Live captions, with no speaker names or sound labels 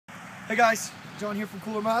Hey guys, John here from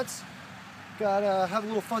CoolerMods. Got have a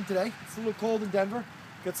little fun today. It's a little cold in Denver.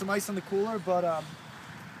 Got some ice on the cooler, but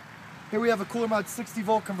here we have a CoolerMods 60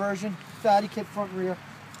 volt conversion, fatty kit front and rear,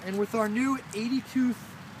 and with our new 80 tooth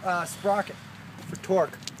sprocket for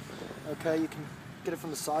torque. Okay, you can get it from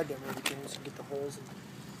the side there, maybe you can get the holes and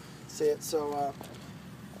see it. So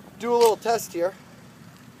do a little test here.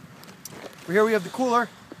 Here we have the cooler,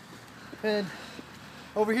 and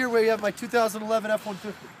over here we have my 2011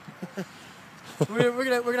 F150. we're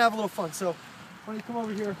gonna have a little fun. So when you come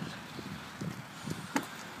over here,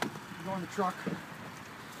 go in the truck.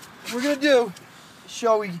 What we're gonna do is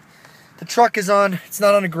show you the truck is on. It's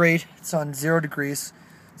not on a grade. It's on 0 degrees.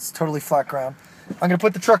 It's totally flat ground. I'm gonna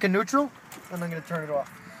put the truck in neutral, and I'm gonna turn it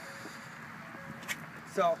off.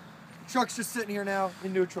 So the truck's just sitting here now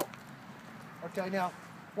in neutral. Okay, now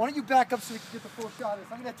why don't you back up so we can get the full shot of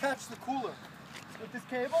this? I'm gonna attach the cooler with this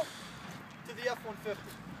cable to the F150.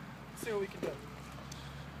 See what we can do.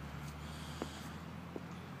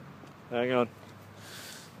 Hang on.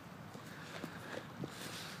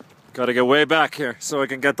 Gotta get way back here so I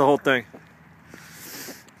can get the whole thing.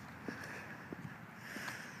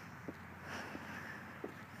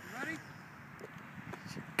 Ready?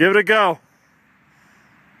 Give it a go.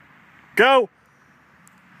 Go!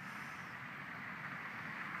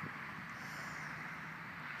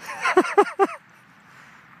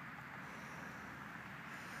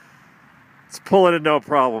 It's pulling it no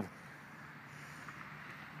problem.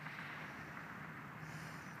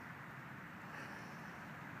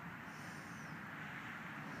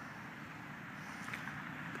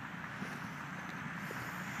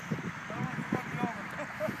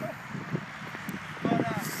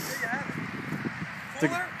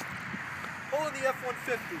 Cooler, pulling the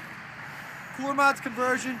F150. CoolerMods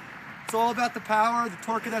conversion. It's all about the power, the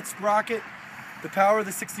torque of that sprocket, the power of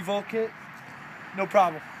the 60 volt kit. No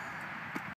problem.